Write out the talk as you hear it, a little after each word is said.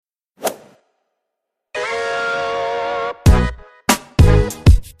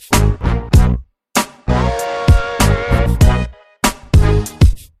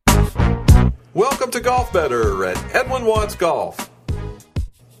Welcome to Golf Better at Edwin Watts Golf.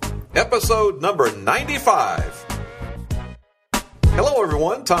 Episode number 95. Hello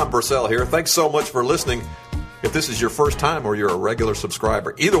everyone, Tom Purcell here. Thanks so much for listening. If this is your first time or you're a regular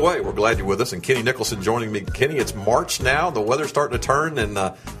subscriber, either way, we're glad you're with us. And Kenny Nicholson joining me. Kenny, it's March now. The weather's starting to turn,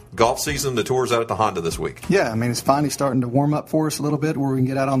 and golf season, the tour's out at the Honda this week. Yeah, I mean, it's finally starting to warm up for us a little bit where we can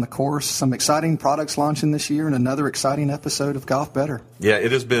get out on the course. Some exciting products launching this year and another exciting episode of Golf Better. Yeah,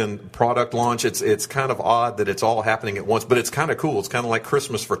 it has been product launch. It's kind of odd that it's all happening at once, but it's kind of cool. It's kind of like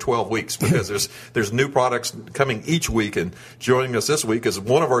Christmas for 12 weeks because there's new products coming each week. And joining us this week is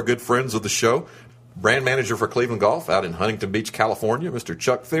one of our good friends of the show, brand manager for Cleveland Golf out in Huntington Beach, California, Mr.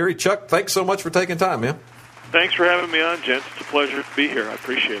 Chuck Ferry. Chuck, thanks so much for taking time, man. Thanks for having me on, gents. It's a pleasure to be here. I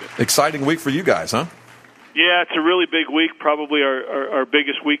appreciate it. Exciting week for you guys, huh? Yeah, it's a really big week, probably our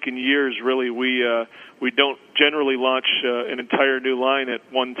biggest week in years, really. We don't generally launch an entire new line at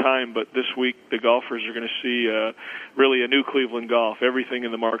one time, but this week the golfers are going to see really a new Cleveland Golf. Everything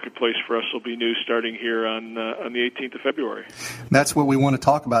in the marketplace for us will be new starting here on the 18th of February. That's what we want to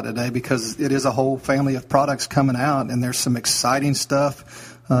talk about today because it is a whole family of products coming out, and there's some exciting stuff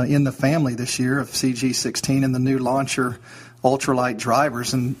in the family this year of CG16 and the new launcher ultralight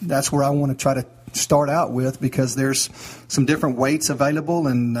drivers, and that's where I want to try to start out with because there's some different weights available,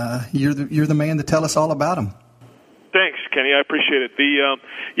 and you're the man to tell us all about them. Thanks, Kenny. I appreciate it.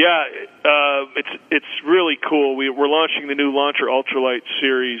 It's really cool. We're launching the new Launcher Ultralight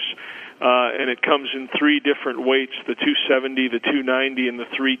series, and it comes in three different weights: the 270, the 290, and the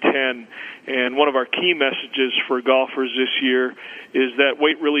 310. And one of our key messages for golfers this year is that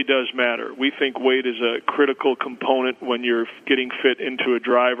weight really does matter. We think weight is a critical component when you're getting fit into a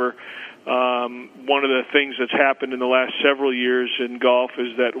driver. One of the things that's happened in the last several years in golf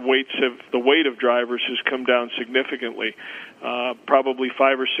is that the weight of drivers has come down significantly. Probably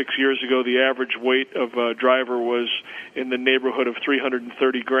 5 or 6 years ago, the average weight of a driver was in the neighborhood of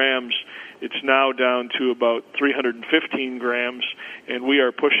 330 grams. It's now down to about 315 grams, and we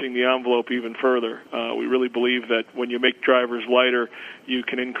are pushing the envelope even further. We really believe that when you make drivers lighter, you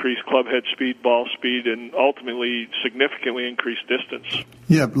can increase club head speed, ball speed, and ultimately significantly increase distance.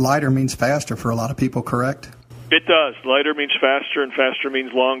 Yeah, lighter means faster for a lot of people, correct? It does. Lighter means faster, and faster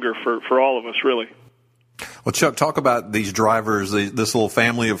means longer for all of us, really. Well, Chuck, talk about these drivers, this little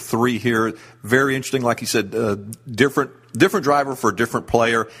family of three here. Very interesting, like you said, different driver for a different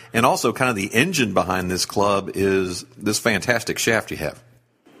player, and also kind of the engine behind this club is this fantastic shaft you have.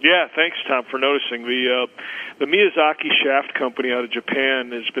 Yeah, thanks, Tom, for noticing. The Miyazaki Shaft Company out of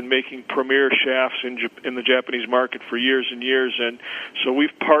Japan has been making premier shafts in the Japanese market for years and years, and so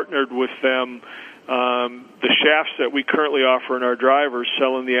we've partnered with them. The shafts that we currently offer in our drivers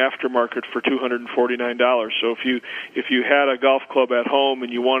sell in the aftermarket for $249. So if you had a golf club at home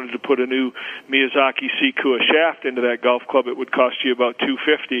and you wanted to put a new Miyazaki Sikua shaft into that golf club, it would cost you about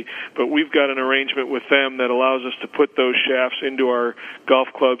 $250. But we've got an arrangement with them that allows us to put those shafts into our golf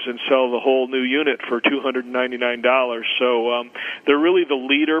clubs and sell the whole new unit for $299. So they're really the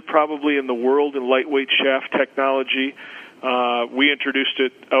leader probably in the world in lightweight shaft technology. We introduced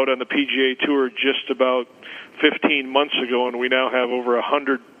it out on the PGA Tour just about 15 months ago, and we now have over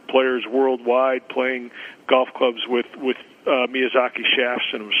 100 players worldwide playing golf clubs with Miyazaki shafts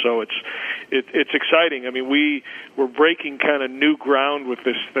in them. So it's exciting. I mean, we're breaking kind of new ground with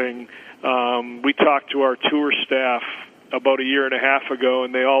this thing. We talked to our tour staff about a year and a half ago,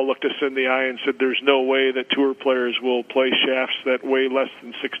 and they all looked us in the eye and said there's no way that tour players will play shafts that weigh less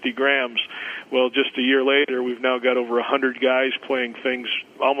than 60 grams. Well, just a year later, we've now got over 100 guys playing things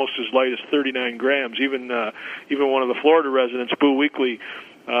almost as light as 39 grams. Even one of the Florida residents, Boo Weekley,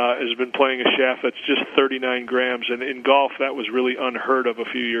 has been playing a shaft that's just 39 grams, and in golf that was really unheard of a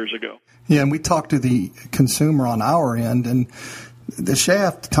few years ago. Yeah, and we talked to the consumer on our end, and the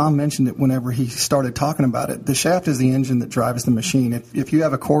shaft, Tom mentioned it whenever he started talking about it. The shaft is the engine that drives the machine. If you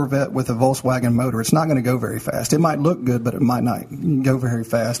have a Corvette with a Volkswagen motor, it's not going to go very fast. It might look good, but it might not go very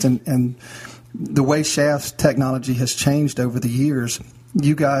fast. And the way shaft technology has changed over the years,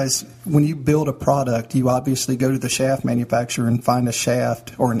 you guys, when you build a product, you obviously go to the shaft manufacturer and find a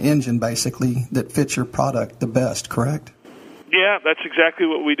shaft or an engine, basically, that fits your product the best, correct? Yeah, that's exactly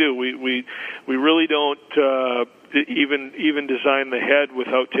what we do. We really don't even design the head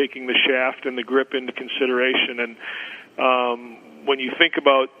without taking the shaft and the grip into consideration. And when you think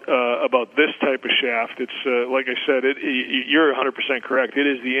about this type of shaft, it's like I said, you're 100% correct. It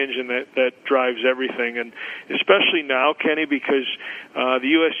is the engine that drives everything, and especially now, Kenny, because the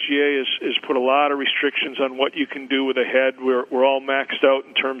USGA has put a lot of restrictions on what you can do with a head. We're all maxed out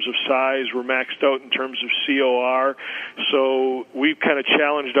in terms of size. We're maxed out in terms of COR. So we've kind of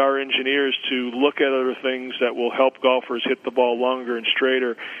challenged our engineers to look at other things that will help golfers hit the ball longer and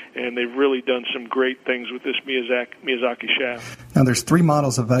straighter, and they've really done some great things with this Miyazaki shaft. Now, there's 3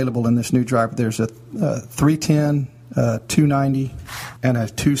 models available in this new driver. There's a 310, 290, and a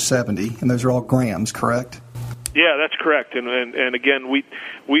 270, and those are all grams, correct? Yeah, that's correct. And again, we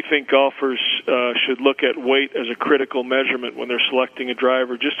think golfers should look at weight as a critical measurement when they're selecting a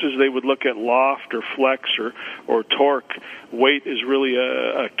driver, just as they would look at loft or flex or torque. Weight is really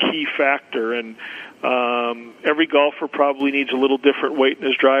a key factor, and every golfer probably needs a little different weight in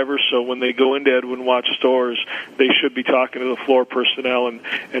his driver, so when they go into Edwin Watts stores, they should be talking to the floor personnel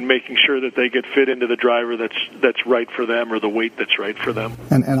and making sure that they get fit into the driver that's right for them or the weight that's right for them.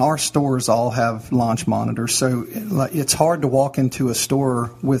 And our stores all have launch monitors, so it's hard to walk into a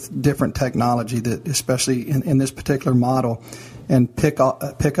store with different technology, that especially in this particular model, and pick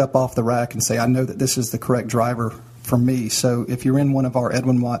up off the rack and say, I know that this is the correct driver for me. So if you're in one of our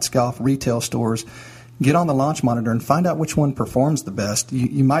Edwin Watts Golf retail stores, get on the launch monitor and find out which one performs the best.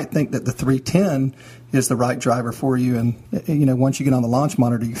 You might think that the 310 is the right driver for you, and once you get on the launch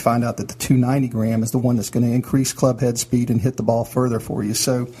monitor, you find out that the 290 gram is the one that's going to increase club head speed and hit the ball further for you.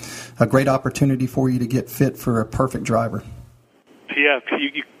 So a great opportunity for you to get fit for a perfect driver. Yeah,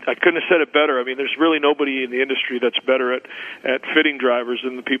 I couldn't have said it better. I mean, there's really nobody in the industry that's better at fitting drivers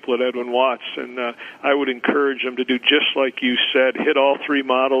than the people at Edwin Watts, and I would encourage them to do just like you said, hit all 3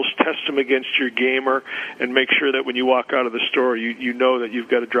 models, test them against your gamer, and make sure that when you walk out of the store, you know that you've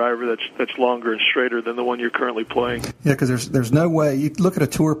got a driver that's longer and straighter than the one you're currently playing. Yeah, because there's no way. You look at a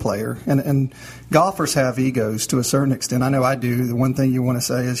tour player, and golfers have egos to a certain extent. I know I do. The one thing you want to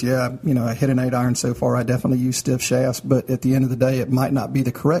say is, I hit an 8-iron so far. I definitely use stiff shafts, but at the end of the day, it might not be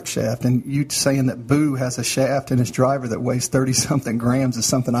the correct shaft. And you saying that Boo has a shaft in his driver that weighs 30-something grams is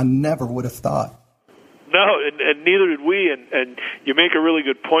something I never would have thought. No, and neither did we. And you make a really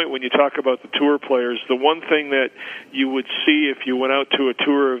good point when you talk about the tour players. The one thing that you would see if you went out to a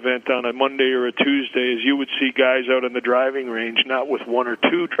tour event on a Monday or a Tuesday is you would see guys out in the driving range, not with 1 or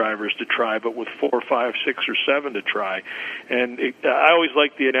 2 drivers to try, but with 4, 5, 6, or 7 to try. And I always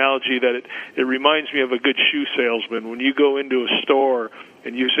like the analogy that it reminds me of a good shoe salesman. When you go into a store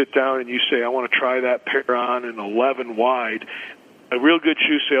and you sit down and you say, I want to try that pair on an 11 wide, a real good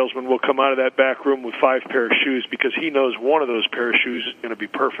shoe salesman will come out of that back room with 5 pair of shoes because he knows one of those pair of shoes is going to be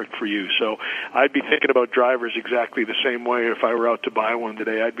perfect for you. So I'd be thinking about drivers exactly the same way if I were out to buy one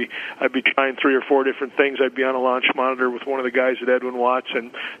today. I'd be trying 3 or 4 different things. I'd be on a launch monitor with one of the guys at Edwin Watts,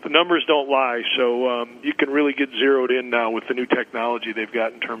 and the numbers don't lie. So you can really get zeroed in now with the new technology they've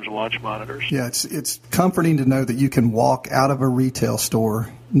got in terms of launch monitors. Yeah, it's comforting to know that you can walk out of a retail store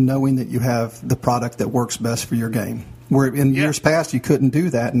knowing that you have the product that works best for your game. Where in years past you couldn't do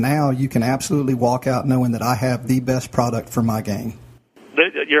that, now you can absolutely walk out knowing that I have the best product for my game.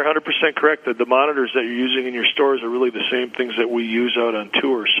 You're 100% correct. The monitors that you're using in your stores are really the same things that we use out on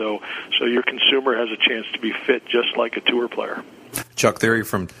tour. So your consumer has a chance to be fit just like a tour player. Chuck Theory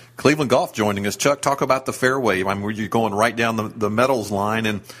from Cleveland Golf joining us. Chuck, talk about the fairway. I mean, you're going right down the metals line,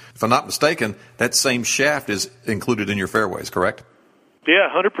 and if I'm not mistaken, that same shaft is included in your fairways, correct? Yeah,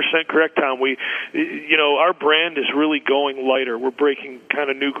 100% correct, Tom. Our brand is really going lighter. We're breaking kind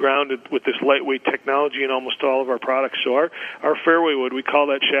of new ground with this lightweight technology in almost all of our products. So our fairway wood, we call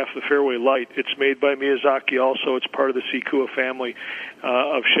that shaft the Fairway Light. It's made by Miyazaki also. It's part of the Sikua family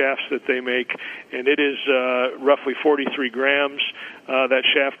of shafts that they make, and it is roughly 43 grams. That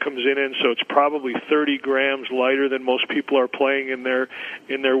shaft comes in, so it's probably 30 grams lighter than most people are playing in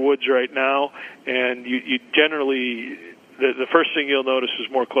their woods right now. And you generally, the first thing you'll notice is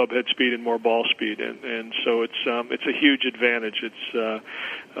more club head speed and more ball speed, and so it's a huge advantage. It's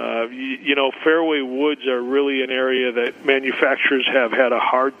fairway woods are really an area that manufacturers have had a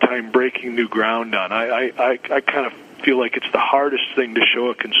hard time breaking new ground on. I kind of feel like it's the hardest thing to show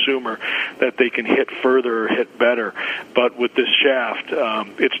a consumer that they can hit further or hit better. But with this shaft,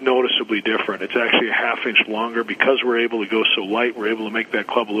 it's noticeably different. It's actually a half-inch longer. Because we're able to go so light, we're able to make that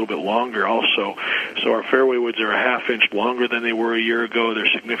club a little bit longer also. So our fairway woods are a half-inch longer than they were a year ago. They're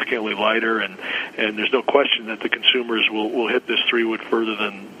significantly lighter, and there's no question that the consumers will hit this 3-wood further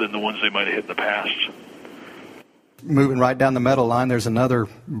than the ones they might have hit in the past. Moving right down the metal line, there's another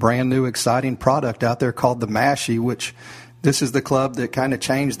brand new exciting product out there called the Mashie, which This is the club that kind of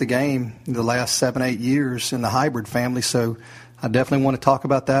changed the game in the last 7-8 years in the hybrid family, so I definitely want to talk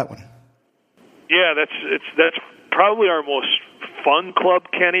about that one. Yeah, that's probably our most fun club,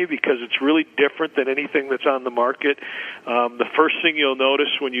 Kenny, because it's really different than anything that's on the market. The first thing you'll notice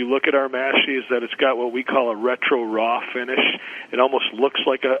when you look at our Mashie is that it's got what we call a retro raw finish. It almost looks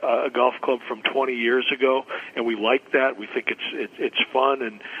like a golf club from 20 years ago, and we like that. We think it's fun,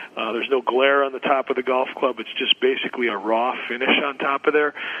 and there's no glare on the top of the golf club. It's just basically a raw finish on top of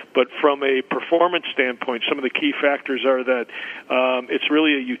there. But from a performance standpoint, some of the key factors are that it's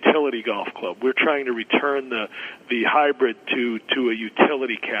really a utility golf club. We're trying to return the hybrid to a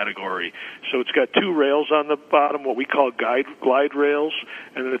utility category. So it's got two rails on the bottom, what we call glide rails,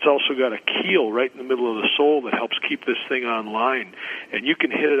 and then it's also got a keel right in the middle of the sole that helps keep this thing on line. And you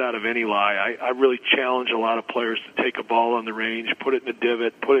can hit it out of any lie. I really challenge a lot of players to take a ball on the range, put it in a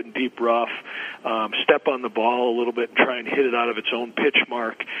divot, put it in deep rough, step on the ball a little bit and try and hit it out of its own pitch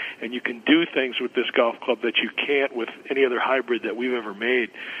mark. And you can do things with this golf club that you can't with any other hybrid that we've ever made.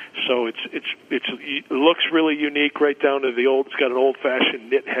 So it looks really unique right down to the old. It's got an old-fashioned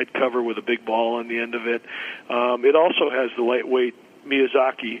knit head cover with a big ball on the end of it. It also has the lightweight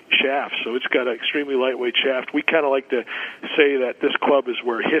Miyazaki shaft, so it's got an extremely lightweight shaft. We kind of like to say that this club is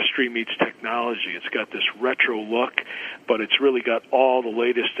where history meets technology. It's got this retro look, but it's really got all the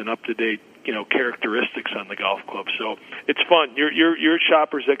latest and up-to-date characteristics on the golf club. So it's fun. Your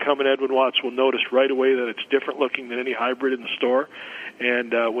shoppers that come in Edwin Watts will notice right away that it's different looking than any hybrid in the store.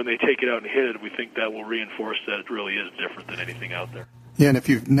 And when they take it out and hit it, we think that will reinforce that it really is different than anything out there. Yeah, and if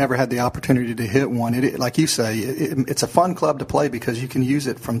you've never had the opportunity to hit one, like you say, it's a fun club to play because you can use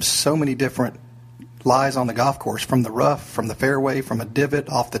it from so many different lies on the golf course, from the rough, from the fairway, from a divot,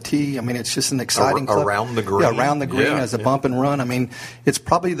 off the tee. I mean, it's just an exciting club. Around the green. Yeah, around the green as a bump and run. I mean, it's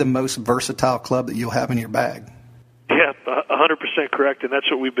probably the most versatile club that you'll have in your bag. Yeah, 100% correct, and that's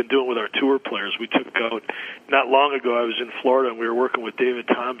what we've been doing with our tour players. We took out, not long ago, I was in Florida, and we were working with David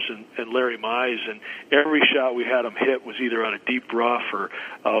Thompson and Larry Mize, and every shot we had them hit was either out of deep rough or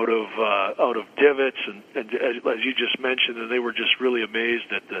out of divots, and as you just mentioned, and they were just really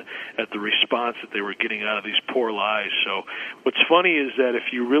amazed at the response that they were getting out of these poor lies. So what's funny is that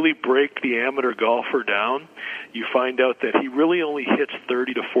if you really break the amateur golfer down, you find out that he really only hits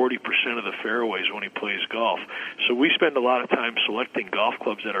 30 to 40% of the fairways when he plays golf. So we spend a lot of time selecting golf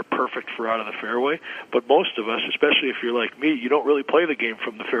clubs that are perfect for out of the fairway, but most of us, especially if you're like me, you don't really play the game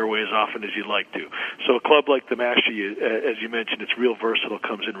from the fairway as often as you'd like to. So a club like the Mashie, as you mentioned, it's real versatile,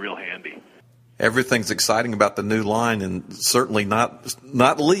 comes in real handy. Everything's exciting about the new line, and certainly not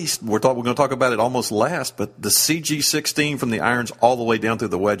least, we're going to talk about it almost last, but the CG16 from the irons all the way down through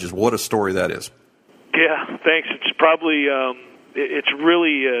the wedges. What a story that is. Yeah, thanks. It's probably it's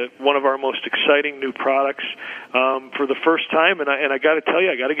really one of our most exciting new products for the first time. And I got to tell you,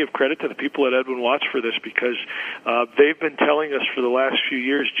 I got to give credit to the people at Edwin Watts for this, because they've been telling us for the last few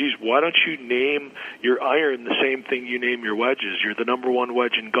years, geez, why don't you name your iron the same thing you name your wedges? You're the number one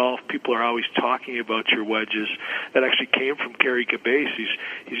wedge in golf. People are always talking about your wedges. That actually came from Kerry Cabase.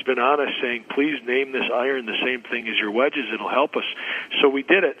 He's been on us saying, please name this iron the same thing as your wedges. It'll help us. So we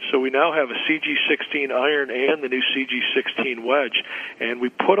did it. So we now have a CG16 iron and the new CG16 wedge, and we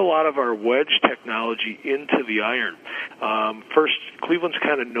put a lot of our wedge technology into the iron. First, Cleveland's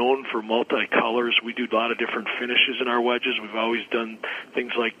kind of known for multi-colors. We do a lot of different finishes in our wedges. We've always done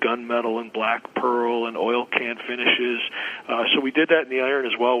things like gunmetal and black pearl and oil can finishes. So we did that in the iron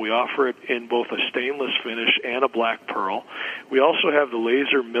as well. We offer it in both a stainless finish and a black pearl. We also have the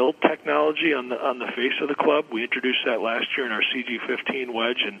laser milled technology on the face of the club. We introduced that last year in our CG15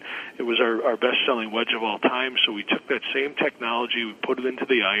 wedge, and it was our best-selling wedge of all time. So we took that same technology, we put it into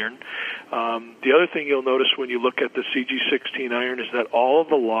the iron. The other thing you'll notice when you look at the CG16 iron is that all of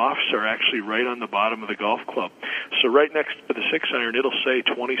the lofts are actually right on the bottom of the golf club. So right next to the 6 iron, it'll say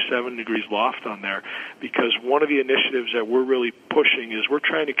 27 degrees loft on there, because one of the initiatives that we're really pushing is we're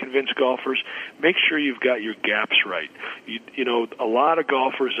trying to convince golfers, make sure you've got your gaps right. You know, a lot of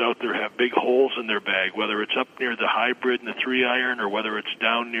golfers out there have big holes in their bag, whether it's up near the hybrid and the 3 iron, or whether it's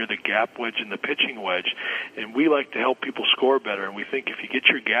down near the gap wedge and the pitching wedge. And we like to help people score better, and we think if you get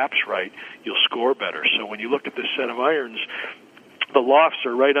your gaps right, you'll score better. So when you look at this set of irons, the lofts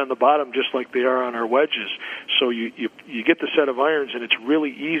are right on the bottom just like they are on our wedges. So you you get the set of irons, and it's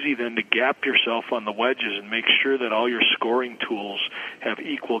really easy then to gap yourself on the wedges and make sure that all your scoring tools have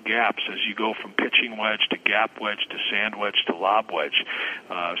equal gaps as you go from pitching wedge to gap wedge to sand wedge to lob wedge.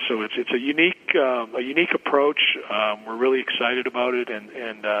 So it's a unique approach. We're really excited about it,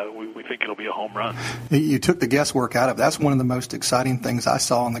 and we think it'll be a home run. You took the guesswork out of it. That's one of the most exciting things I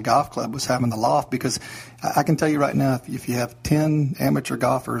saw in the golf club was having the loft, because I can tell you right now, if you have 10 amateur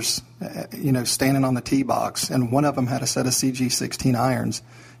golfers, standing on the tee box, and one of them had a set of CG16 irons,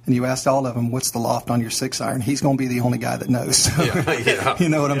 and you asked all of them, what's the loft on your 6-iron? He's going to be the only guy that knows. Yeah. You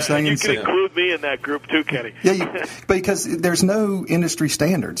know what I'm saying? You can include me in that group too, Kenny. Because there's no industry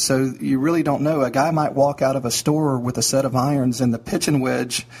standard, so you really don't know. A guy might walk out of a store with a set of irons, and the pitching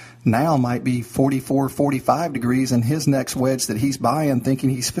wedge now might be 44, 45 degrees, and his next wedge that he's buying, thinking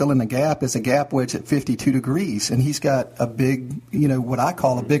he's filling the gap, is a gap wedge at 52 degrees. And he's got a big, what I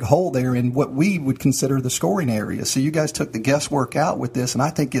call a big hole there in what we would consider the scoring area. So you guys took the guesswork out with this, and I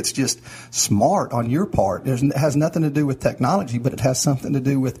think it's just smart on your part. It has nothing to do with technology, but it has something to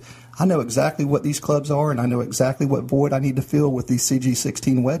do with, I know exactly what these clubs are, and I know exactly what void I need to fill with these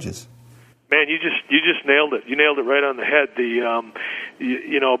CG16 wedges. Man, you just nailed it. You nailed it right on the head.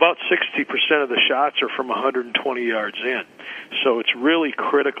 About 60% of the shots are from 120 yards in. So it's really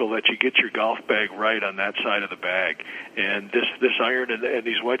critical that you get your golf bag right on that side of the bag. And this iron and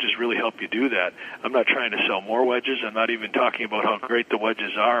these wedges really help you do that. I'm not trying to sell more wedges. I'm not even talking about how great the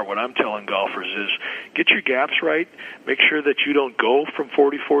wedges are. What I'm telling golfers is get your gaps right. Make sure that you don't go from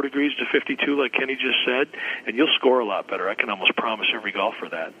 44 degrees to 52 like Kenny just said, and you'll score a lot better. I can almost promise every golfer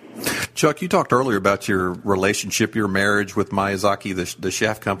that. Chuck, you talked earlier about your relationship, your marriage with Miyazaki, the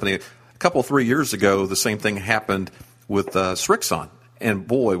shaft company. A 3 years ago, the same thing happened with Srixon. And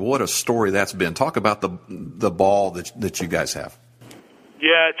boy, what a story that's been. Talk about the ball that you guys have.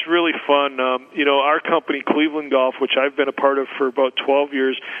 Yeah, it's really fun. Our company, Cleveland Golf, which I've been a part of for about 12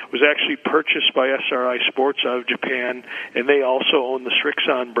 years, was actually purchased by SRI Sports out of Japan, and they also own the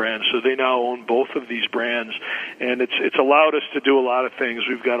Srixon brand, so they now own both of these brands, and it's allowed us to do a lot of things.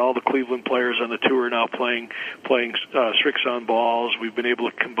 We've got all the Cleveland players on the tour now playing Srixon balls. We've been able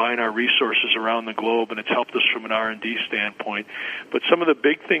to combine our resources around the globe, and it's helped us from an R&D standpoint. But some of the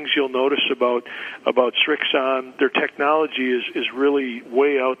big things you'll notice about Srixon, their technology is really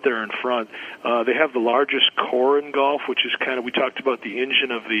way out there in front. They have the largest core in golf, which is kind of, we talked about the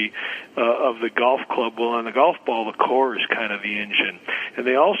engine of the golf club. Well, on the golf ball, the core is kind of the engine. And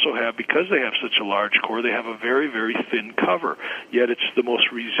they also have, because they have such a large core, they have a very, very thin cover. Yet it's the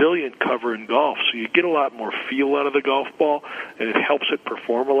most resilient cover in golf. So you get a lot more feel out of the golf ball, and it helps it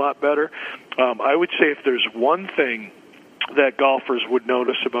perform a lot better. I would say if there's one thing that golfers would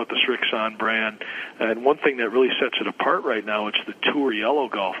notice about the Srixon brand, and one thing that really sets it apart right now, it's the Tour Yellow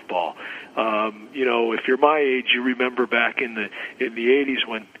golf ball. If you're my age, you remember back in the 80s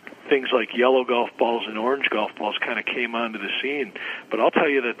when things like yellow golf balls and orange golf balls kind of came onto the scene. But I'll tell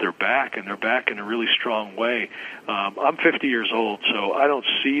you that they're back, and they're back in a really strong way. I'm 50 years old, so I don't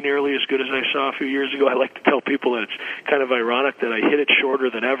see nearly as good as I saw a few years ago. I like to tell people that it's kind of ironic that I hit it shorter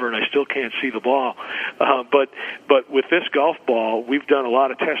than ever, and I still can't see the ball. But with this golf ball, we've done a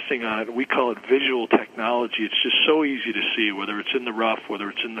lot of testing on it. We call it visual technology. It's just so easy to see, whether it's in the rough, whether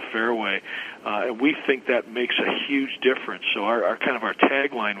it's in the fairway, and we think that makes a huge difference. So our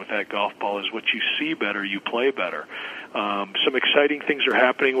tagline with that golf ball is, what you see better, you play better. Some exciting things are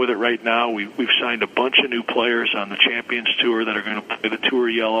happening with it right now. We've signed a bunch of new players on the Champions Tour that are going to play the Tour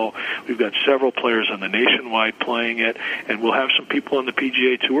Yellow. We've got several players on the Nationwide playing it, and we'll have some people on the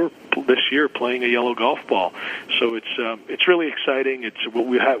PGA Tour this year playing a yellow golf ball. So it's really exciting. It's what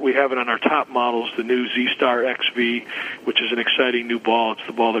we have it on our top models, the new Z-Star XV, which is an exciting new ball. It's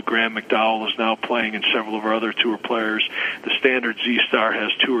the ball that Graham McDowell is now playing, and several of our other tour players. The standard Z-Star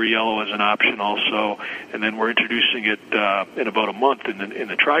has Tour Yellow as an option also, and then we're introducing it in about a month in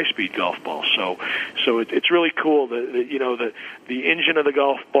the Tri-Speed golf ball. So it's really cool that the engine of the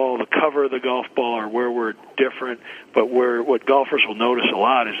golf ball, the cover of the golf ball are where we're different, but what golfers will notice a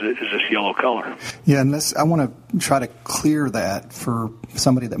lot is this yellow color. Yeah, and I want to try to clear that for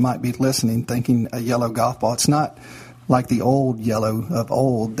somebody that might be listening, thinking a yellow golf ball. It's not like the old yellow of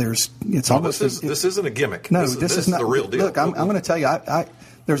old. This isn't a gimmick. No, this is not the real deal. Look, I'm going to tell you,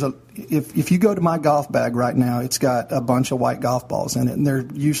 if you go to my golf bag right now, it's got a bunch of white golf balls in it, and they're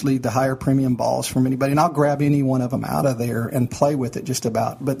usually the higher premium balls from anybody, and I'll grab any one of them out of there and play with it just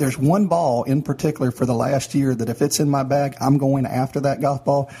about. But there's one ball in particular for the last year that if it's in my bag, I'm going after that golf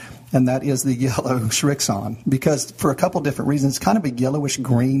ball, and that is the yellow Srixon, because for a couple different reasons. It's kind of a yellowish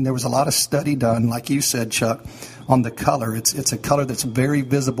green. There was a lot of study done, like you said, Chuck, on the color. It's a color that's very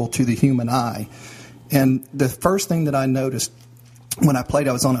visible to the human eye. And the first thing that I noticed when I played,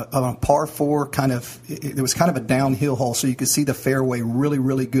 I was on a par 4 it was kind of a downhill hole, so you could see the fairway really,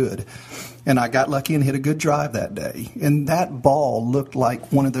 really good. And I got lucky and hit a good drive that day. And that ball looked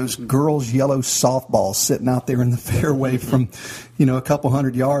like one of those girls' yellow softballs sitting out there in the fairway from, a couple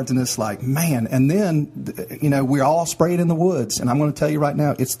hundred yards. And it's like, man. And then, we're all sprayed in the woods. And I'm going to tell you right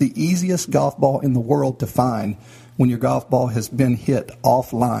now, it's the easiest golf ball in the world to find when your golf ball has been hit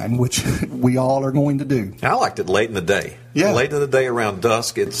offline, which we all are going to do. I liked it late in the day. Yeah. Late in the day around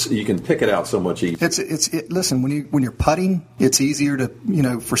dusk, you can pick it out so much easier. Listen, when you're putting, it's easier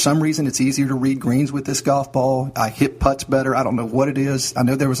to, for some reason, it's easier to read greens with this golf ball. I hit putts better. I don't know what it is. I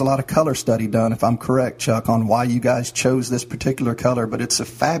know there was a lot of color study done, if I'm correct, Chuck, on why you guys chose this particular color, but it's a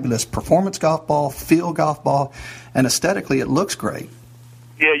fabulous performance golf ball, feel golf ball, and aesthetically it looks great.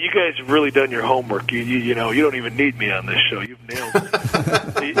 Yeah, you guys have really done your homework. You don't even need me on this show. You've nailed it.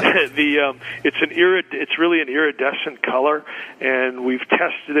 It's really an iridescent color, and we've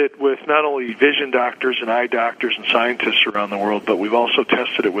tested it with not only vision doctors and eye doctors and scientists around the world, but we've also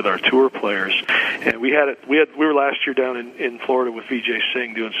tested it with our tour players. And we were last year down in Florida with Vijay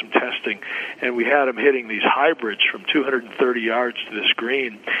Singh doing some testing, and we had him hitting these hybrids from 230 yards to this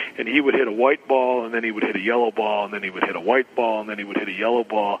green, and he would hit a white ball, and then he would hit a yellow ball, and then he would hit a white ball, and then he would hit a yellow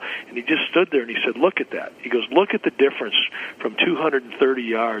ball, and he just stood there and he said, look at that. He goes, look at the difference from 230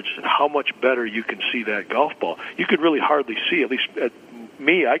 yards and how much better you can see that golf ball. You could really hardly see, at least at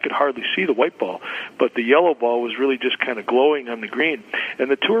me, I could hardly see the white ball, but the yellow ball was really just kind of glowing on the green.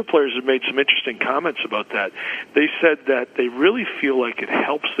 And the tour players have made some interesting comments about that. They said that they really feel like it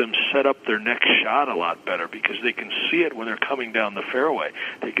helps them set up their next shot a lot better because they can see it when they're coming down the fairway.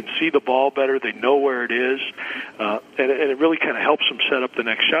 They can see the ball better. They know where it is. And it really kind of helps them set up the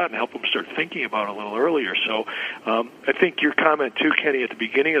next shot and help them start thinking about it a little earlier. So I think your comment, too, Kenny, at the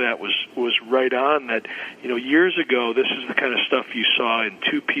beginning of that was right on that, years ago, this is the kind of stuff you saw in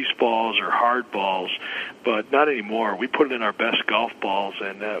two-piece balls or hard balls, but not anymore. We put it in our best golf balls,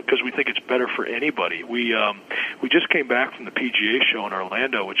 and because we think it's better for anybody. We just came back from the PGA show in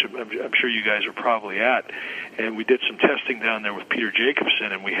Orlando, which I'm sure you guys are probably at, and we did some testing down there with Peter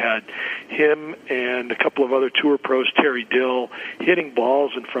Jacobsen, and we had him and a couple of other tour pros, Terry Dill, hitting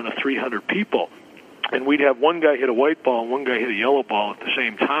balls in front of 300 people. And we'd have one guy hit a white ball and one guy hit a yellow ball at the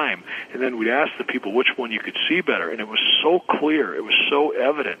same time. And then we'd ask the people which one you could see better. And it was so clear, it was so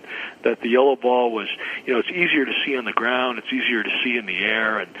evident that the yellow ball was, it's easier to see on the ground, it's easier to see in the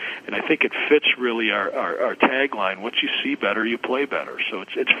air. And I think it fits really our tagline, what you see better, you play better. So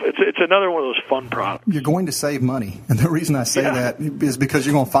it's another one of those fun products. You're going to save money. And the reason I say that is because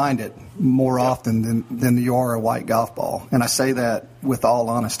you're going to find it more often than you are a white golf ball. And I say that with all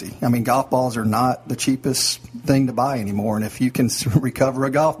honesty. I mean, golf balls are not the cheapest thing to buy anymore. And if you can recover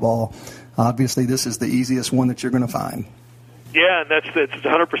a golf ball, obviously this is the easiest one that you're going to find. Yeah, and that's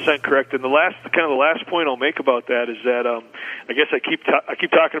 100% correct. And the last point I'll make about that is that I guess I keep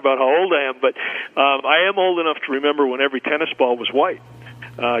talking about how old I am, but I am old enough to remember when every tennis ball was white.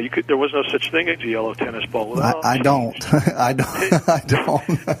 There was no such thing as a yellow tennis ball. Well, I don't. I don't.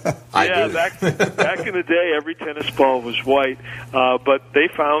 Yeah, back in the day, every tennis ball was white, but they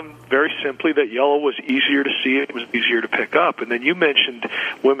found very simply that yellow was easier to see, it was easier to pick up. And then you mentioned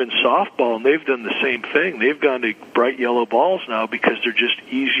women's softball, and they've done the same thing. They've gone to bright yellow balls now because they're just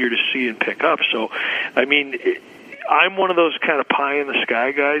easier to see and pick up. So, I mean, I'm one of those kind of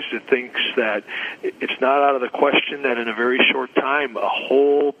pie-in-the-sky guys that thinks that it's not out of the question that in a very short time a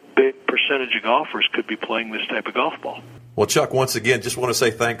whole big percentage of golfers could be playing this type of golf ball. Well, Chuck, once again, just want to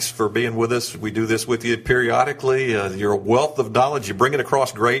say thanks for being with us. We do this with you periodically. You're a wealth of knowledge. You bring it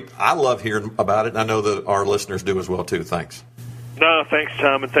across great. I love hearing about it, and I know that our listeners do as well, too. Thanks. No, thanks,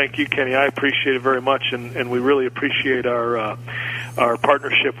 Tom, and thank you, Kenny. I appreciate it very much, and we really appreciate our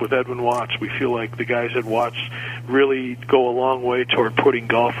partnership with Edwin Watts. We feel like the guys at Watts really go a long way toward putting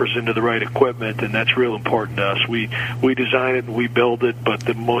golfers into the right equipment, and that's real important to us. We design it and we build it, but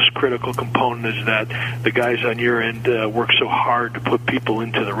the most critical component is that the guys on your end work so hard to put people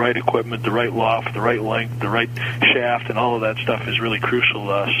into the right equipment, the right loft, the right length, the right shaft, and all of that stuff is really crucial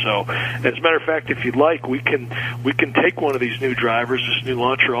to us. So, as a matter of fact, if you'd like, we can take one of these new drivers, this new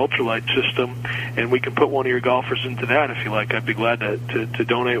Launcher Ultralight system, and we can put one of your golfers into that if you like. I'd be glad to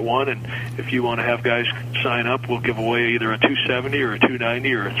donate one, and if you want to have guys sign up, we'll give away either a 270 or a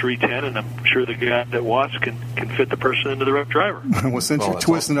 290 or a 310, and I'm sure the guy at Watts can fit the person into the right driver. Well, since you're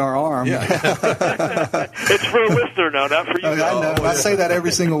twisting our arm. Yeah. It's for a listener now, not for you. I know. I say that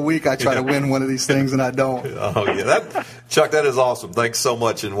every single week. I try to win one of these things, and I don't. Oh, yeah. Chuck, that is awesome. Thanks so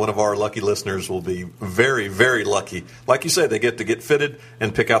much. And one of our lucky listeners will be very, very lucky. Like you said, they get to get fitted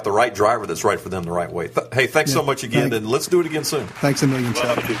and pick out the right driver that's right for them the right way. Hey, thanks so much again, and let's do it again soon. Thanks a million,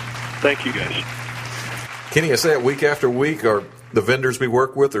 Chuck. Thank you, guys. Kenny, I say it week after week, the vendors we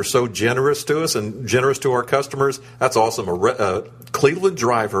work with are so generous to us and generous to our customers. That's awesome. A Cleveland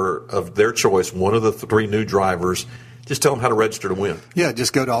driver of their choice, one of the 3 new drivers. Just tell them how to register to win. Yeah,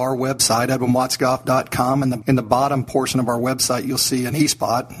 just go to our website, EdwinWattsGolf.com. And in the bottom portion of our website, you'll see an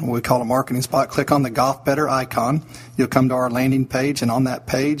e-spot, what we call a marketing spot. Click on the Golf Better icon. You'll come to our landing page, and on that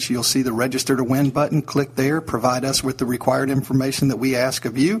page, you'll see the Register to Win button. Click there. Provide us with the required information that we ask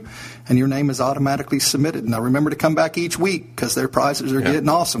of you, and your name is automatically submitted. Now, remember to come back each week because their prizes are getting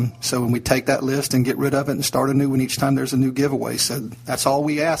awesome. So when we take that list and get rid of it and start a new one each time there's a new giveaway. So that's all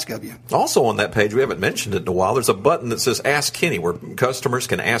we ask of you. Also on that page, we haven't mentioned it in a while, there's a button that says Ask Kenny, where customers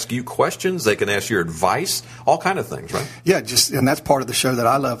can ask you questions. They can ask your advice, all kind of things, right? Yeah, and that's part of the show that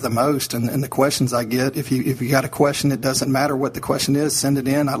I love the most. And the questions I get, if you got a question, it doesn't matter what the question is, send it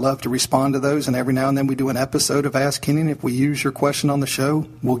in. I love to respond to those. And every now and then we do an episode of Ask Kenny. And if we use your question on the show,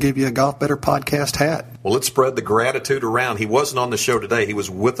 we'll give you a Golf Better podcast hat. Well, let's spread the gratitude around. He wasn't on the show today. He was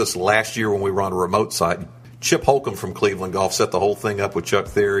with us last year when we were on a remote site. Chip Holcomb from Cleveland Golf set the whole thing up with Chuck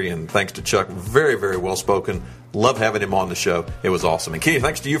Theory, and thanks to Chuck, very, very well spoken. Love having him on the show. It was awesome. And Kenny,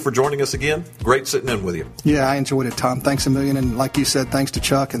 thanks to you for joining us again. Great sitting in with you. Yeah, I enjoyed it, Tom. Thanks a million. And like you said, thanks to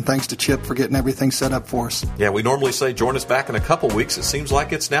Chuck and thanks to Chip for getting everything set up for us. Yeah, we normally say join us back in a couple weeks. It seems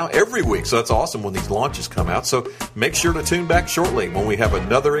like it's now every week. So that's awesome when these launches come out. So make sure to tune back shortly when we have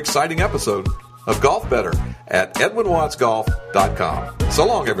another exciting episode of Golf Better at EdwinWattsGolf.com. So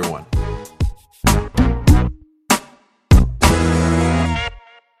long, everyone.